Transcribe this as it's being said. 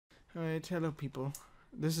Alright, hello people.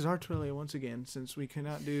 This is Arturelia once again. Since we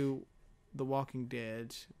cannot do The Walking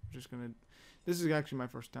Dead, we're just gonna... This is actually my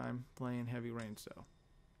first time playing Heavy Rain, so...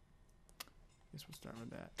 Guess we'll start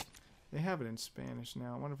with that. They have it in Spanish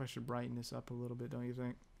now. I wonder if I should brighten this up a little bit, don't you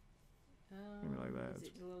think? Maybe like that. Is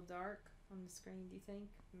it a little dark on the screen, do you think?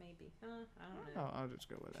 Maybe. I don't know. Oh, I'll just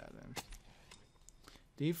go with that then.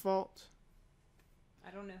 Default? I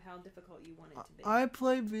don't know how difficult you want it to be. I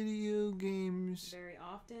play video games. Very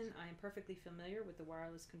often, I am perfectly familiar with the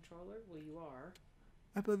wireless controller. Well, you are.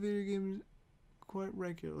 I play video games quite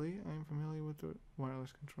regularly. I am familiar with the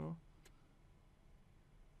wireless control.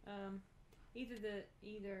 Either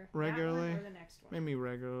regularly that one or the next one. Maybe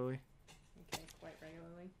regularly. Okay, quite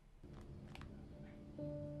regularly.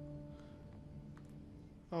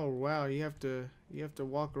 Oh wow, you have to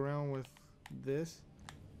walk around with this.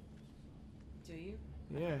 Do you?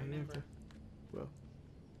 Yeah, I don't you have remember. to. Well.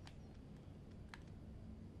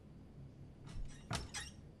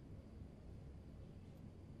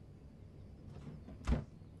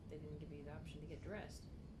 They didn't give you the option to get dressed.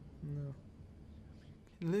 No.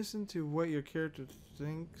 Listen to what your character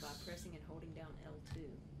thinks. By pressing and holding down L2.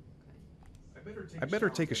 Okay. I better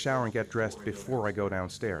take a shower and get dressed before I go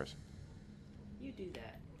downstairs. You do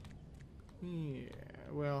that. Yeah,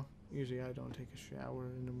 well, usually I don't take a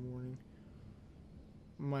shower in the morning.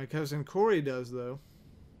 My cousin Corey does, though.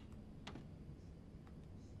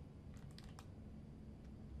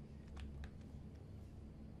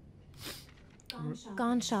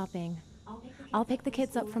 Gone shopping. I'll pick the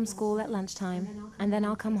kids up from school at lunchtime, and then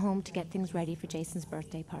I'll come home to get things ready for Jason's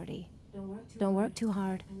birthday party. Don't work too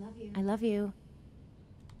hard. I love you.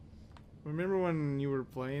 Remember when you were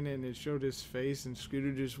playing it and it showed his face and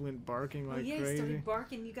Scooter just went barking like yeah, crazy? he started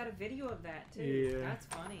barking. You got a video of that, too. Yeah. That's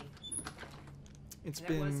funny.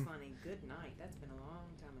 That was funny. Good night. That's been a long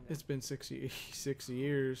time ago. It's been 6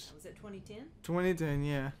 years. Was it 2010? 2010,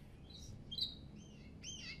 yeah.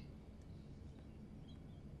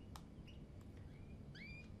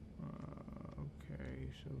 Okay,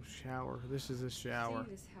 so shower. This is a shower.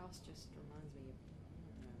 See, this house just reminds me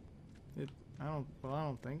of... I don't know. I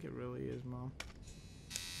don't think it really is, Mom.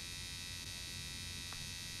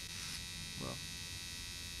 Well.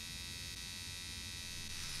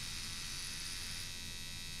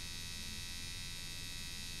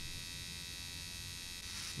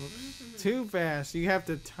 Whoops. Too fast. You have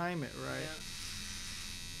to time it right. Yeah.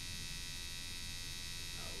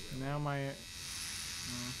 Oh, really? Now my... How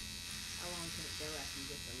long can it go after you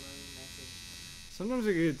get the load message? Sometimes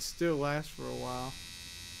it could still last for a while.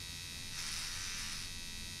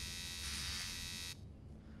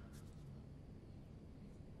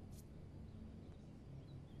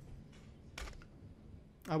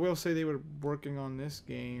 I will say they were working on this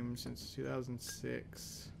game since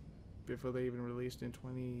 2006, before they even released in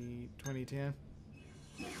 2010.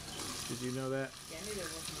 Did you know that? Yeah, I knew they were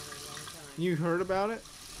working on it a long time. You heard about it?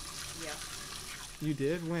 Yeah. You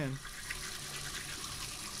did? When? I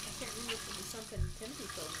can't remember if it was something Timothy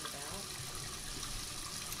told me about.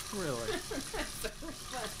 Really? That's so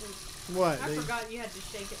funny. What? I forgot you had to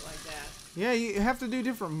shake it like that. Yeah, you have to do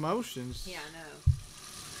different motions. Yeah, I know.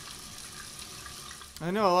 I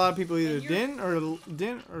know a lot of people either didn't or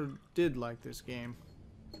did like this game.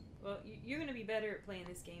 Well, you're going to be better at playing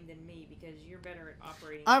this game than me because you're better at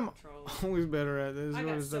operating I'm the controller. always better at this I sort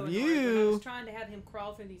got of so stuff. annoyed when I You, was trying to have him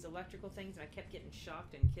crawl through these electrical things, and I kept getting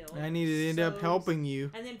shocked and killed. I needed to end up helping you.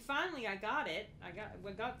 And then finally, I got it. I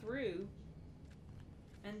got through,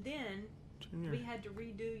 and then we had to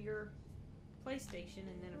redo your PlayStation,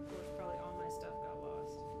 and then of course probably all my stuff got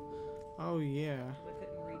lost. Oh yeah. I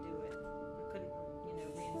couldn't redo it. I couldn't,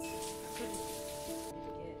 reinstate. I couldn't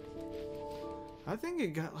get it. I think it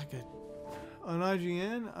got like an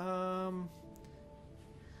IGN.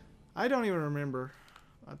 I don't even remember.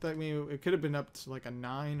 I thought maybe it could have been up to like a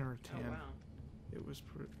 9 or a 10. Oh wow. It was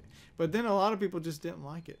pretty. But then a lot of people just didn't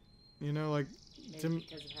like it. You know, like. Maybe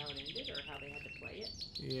because of how it ended or how they had to play it.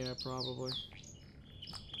 Yeah, probably.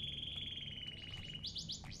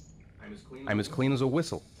 I'm as clean as a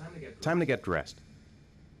whistle. Time to get dressed.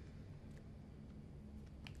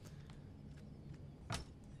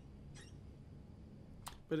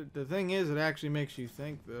 But the thing is, it actually makes you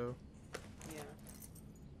think, though. Yeah.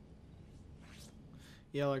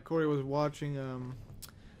 Yeah, like Corey was watching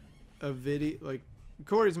a video. Like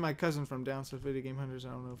Corey's my cousin from Down South Video Game Hunters.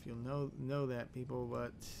 I don't know if you'll know that, people,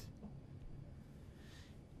 but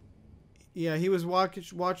yeah, he was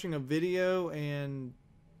watching a video, and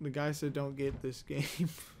the guy said, "Don't get this game."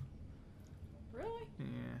 Really?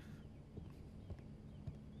 Yeah.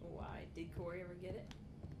 Why? Did Corey ever get it?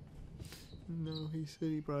 No, he said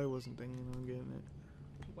he probably wasn't thinking on getting it.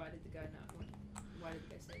 Why did the guy not want? Why did the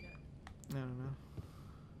guy say that? I don't know.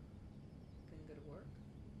 Couldn't go to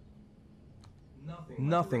work.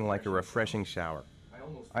 Nothing like a refreshing shower.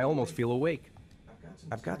 I almost feel awake.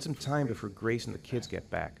 I've got some time before Grace and the kids get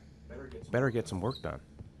back. Better get some work done.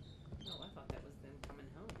 Oh, I thought that was them coming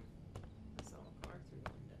home. I saw a car through the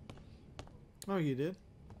window. Oh, you did?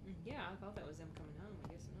 Yeah, I thought that was them coming home. I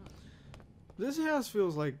guess not. This house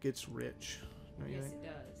feels like it's rich. Don't you Yes, think? it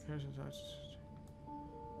does.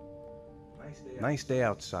 Nice day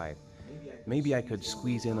outside. Maybe I could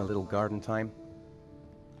squeeze in a little garden time.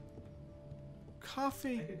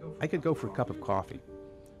 Coffee. I could go for a cup of coffee.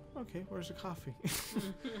 Okay, where's the coffee?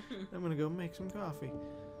 I'm gonna go make some coffee.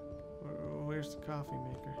 Where's the coffee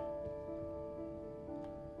maker?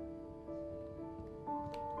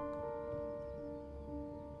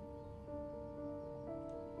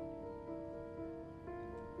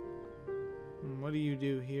 What do you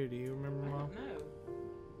do here? Do you remember, I Mom? don't know.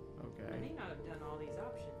 I Okay. may not have done all these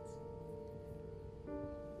options.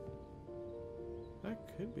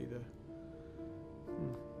 That could be the...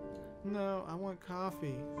 No, I want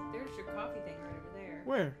coffee. There's your coffee thing right over there.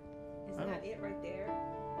 Where? Isn't I that don't- it right there?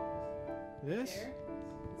 This? There?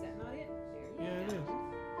 Is that not it? There Yeah, you it go. is.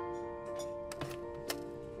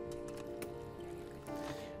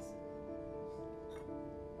 Yes.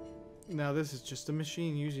 Now this is just a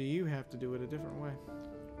machine. Usually you have to do it a different way.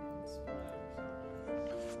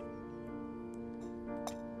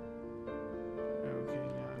 Okay,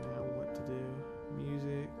 now what to do?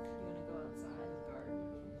 Music. You want to go outside in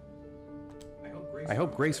the garden? I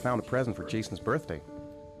hope Grace found a present for Jason's birthday.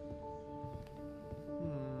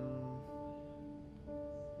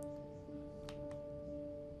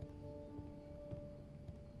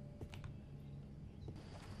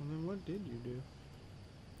 Well, then what did you do?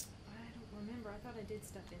 I don't remember. I thought I did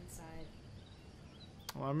stuff inside.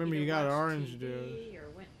 Well, I remember you Either got watched orange TV juice. Or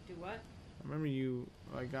went do what? I remember you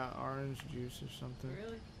like got orange juice or something.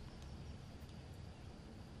 Really?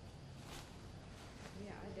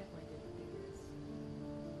 Yeah, I definitely didn't do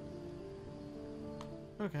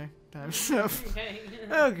this. Okay, time's up. Okay.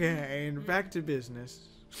 Okay, and back to business.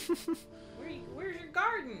 Where's your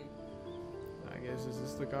garden? I guess, is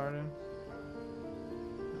this the garden?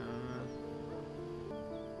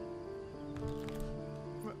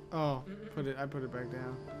 Oh, I put it back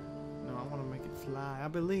down. No, I want to make it fly. I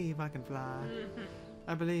believe I can fly.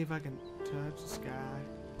 I believe I can touch the sky.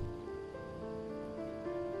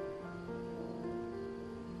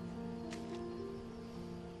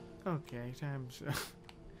 Okay, time's up.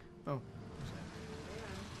 Oh.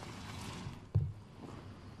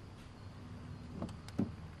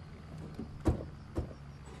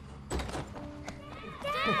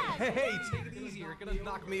 Hey, take it easy. You're gonna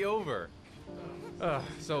knock me over.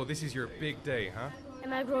 So this is your big day, huh?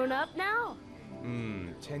 Am I grown up now?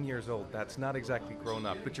 10 years old. That's not exactly grown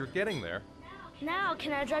up, but you're getting there. Now,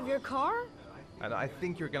 can I drive your car? And I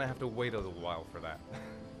think you're gonna have to wait a little while for that.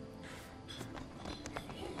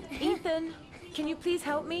 Ethan, can you please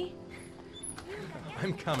help me?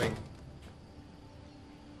 I'm coming.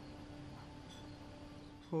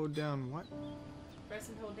 Hold down what? Press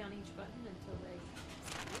and hold down each button until they.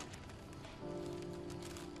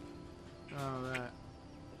 Oh, that.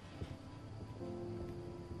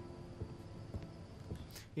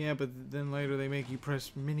 Yeah, but then later they make you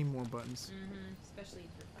press many more buttons. Especially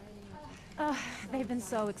if you're fighting. They've been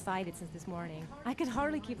so excited since this morning. I could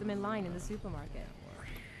hardly keep them in line in the supermarket.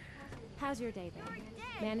 How's your day been?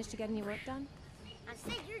 Managed to get any work done? I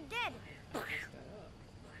said you're dead.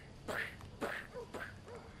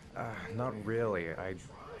 Not really. I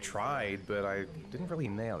tried, but I didn't really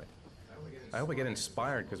nail it. I hope I get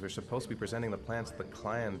inspired because we're supposed to be presenting the plans to the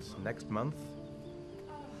client next month.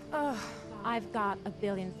 I've got a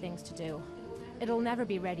billion things to do. It'll never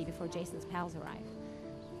be ready before Jason's pals arrive.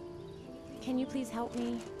 Can you please help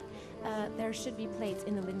me? There should be plates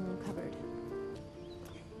in the living room cupboard.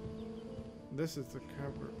 This is the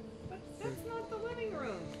cupboard. But that's not the living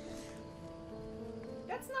room.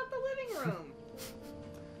 That's not the living room.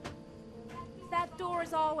 That door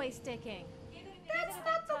is always sticking. That's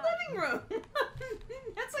not the living room.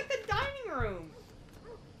 That's like the dining room.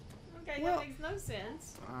 Okay, Well- that makes no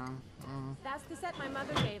sense. That's the set my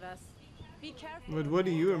mother gave us. Be careful. But what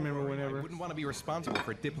do you remember I whenever? wouldn't want to be responsible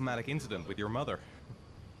for a diplomatic incident with your mother.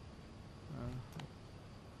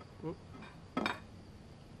 Whoop.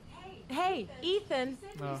 Hey, Ethan,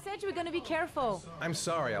 Oh. you said you were going to be careful. I'm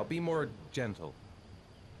sorry, I'll be more gentle.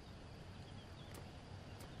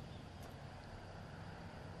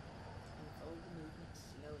 Unfold the movement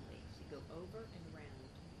slowly. So you go over and around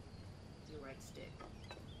with your right stick.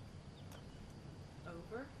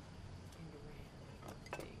 Over and around.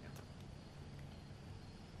 There you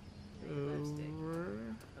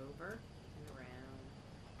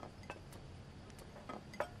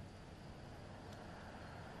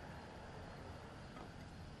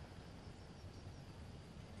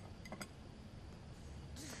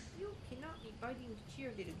biting the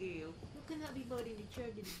chair, little girl. You cannot be biting the chair,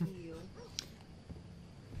 little girl.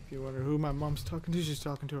 If you wonder who my mom's talking to, she's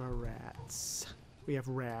talking to our rats. We have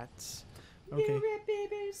rats. Okay. Little rat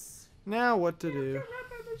babies. Now what to do? Rat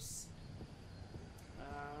babies.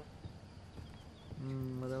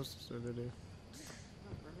 What else is there to do? I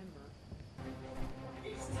don't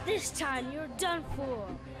remember. This time you're done for.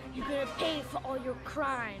 You're gonna pay for all your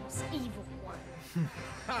crimes, evil one.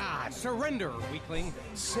 Ha! Surrender, weakling.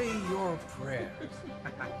 Say your prayers.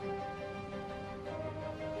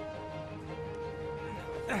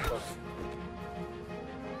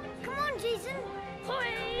 Come on, Jason.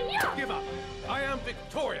 Hoya! Give up. I am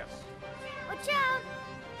victorious. Watch out!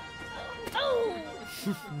 Oh!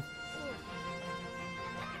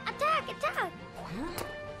 Attack! Attack!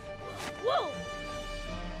 Whoa!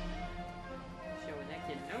 Showing that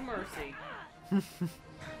kid no mercy.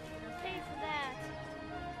 Pay for that.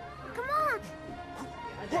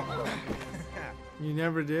 Come on! You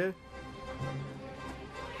never did?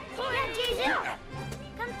 Yeah, Jason!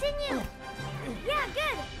 Continue! Yeah,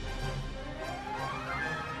 good!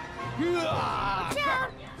 Watch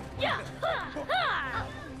out! Yeah! Ha! Ha!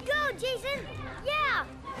 Go, Jason! Yeah!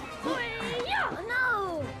 Yeah!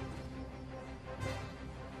 No!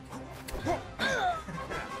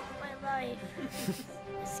 My life.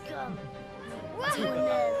 Scum.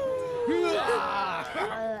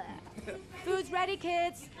 Food's ready,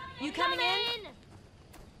 kids. You coming in?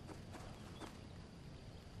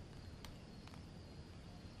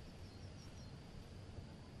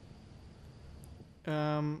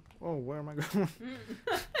 Oh, where am I going?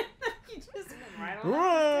 You just went right on.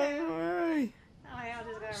 Right. Oh, yeah, I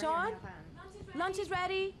just got Sean? Lunch is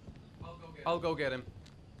ready. I'll go get him.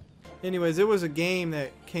 Anyways, it was a game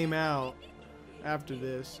that came out after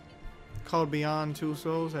this called Beyond Two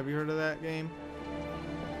Souls. Have you heard of that game?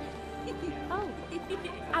 Oh,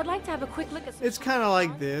 I'd like to have a quick look at some. It's kind of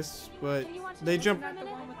like this, but Can you watch they this jump. for a minute?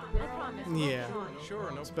 I promise. Yeah.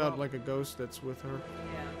 Sure, no It's about like a ghost that's with her.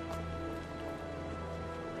 Yeah.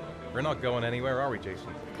 We're not going anywhere, are we, Jason?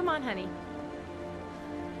 Come on, honey.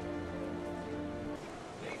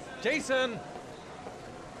 Jason!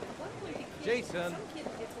 Jason! Some kid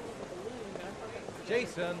gets a little balloon, but I thought that was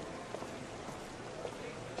Jason!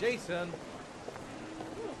 Jason!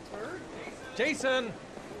 a little turd. Jason!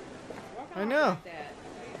 Walking I off know. like that.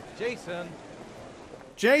 Jason!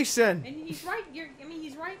 Jason! And he's right.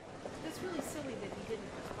 He's right. That's really silly that he didn't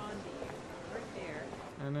respond to you. Right there.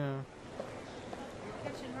 I know.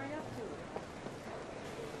 You're catching right up to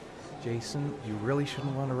it. Jason, you really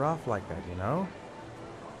shouldn't wander off like that, you know?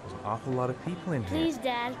 There's an awful lot of people in here. Please,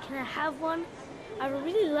 Dad, can I have one? I would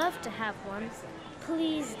really love to have one.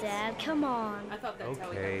 Please, Dad, come on. I thought that's how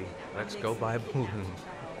he Okay, got let's it. go buy a balloon.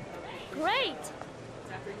 Great!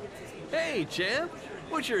 After he gets his Hey, champ.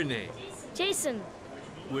 What's your name? Jason,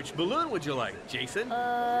 Which balloon would you like, Jason?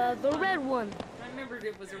 the red one. I remembered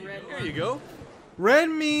it was a red Here one. you go. Red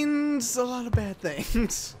means a lot of bad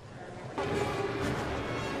things.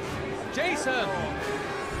 Jason!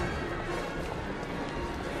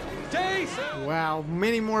 Jason! Wow,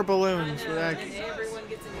 many more balloons for that. And everyone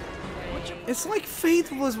gets in your way. It's like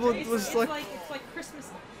Faith was what was It's like. it's like Christmas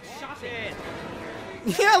shopping.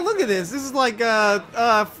 Yeah, look at this. This is like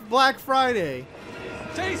Black Friday.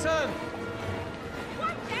 Jason!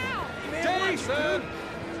 Jason!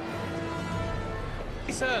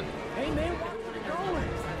 Jason! Hey, man, where are you going?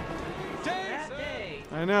 That Jason! day.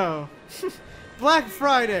 I know. Black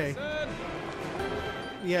Friday. Jason!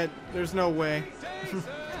 Yet there's no way. Jason!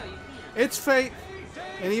 It's fate,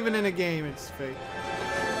 and even in a game, it's fate.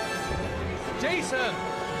 Jason!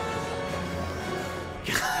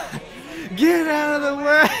 Get out of the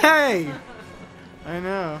way! I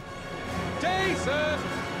know. Jason!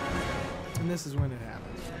 And this is when it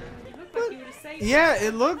happens. It looked like you would have saved Yeah,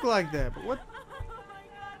 it looked like that, but what?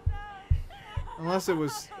 Unless it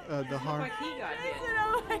was the it. Looked heart. like he got hit.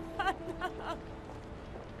 Oh my God, no.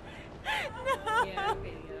 Yeah,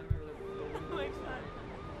 okay, yeah, I remember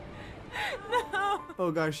that. No.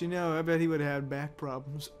 Oh gosh, you know, I bet he would have had back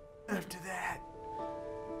problems after that.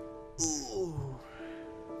 Ooh.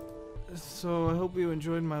 So I hope you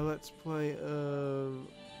enjoyed my let's play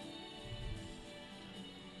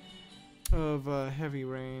of Heavy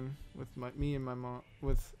Rain with me and my mom,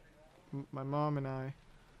 with my mom and I.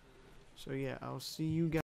 So yeah, I'll see you guys.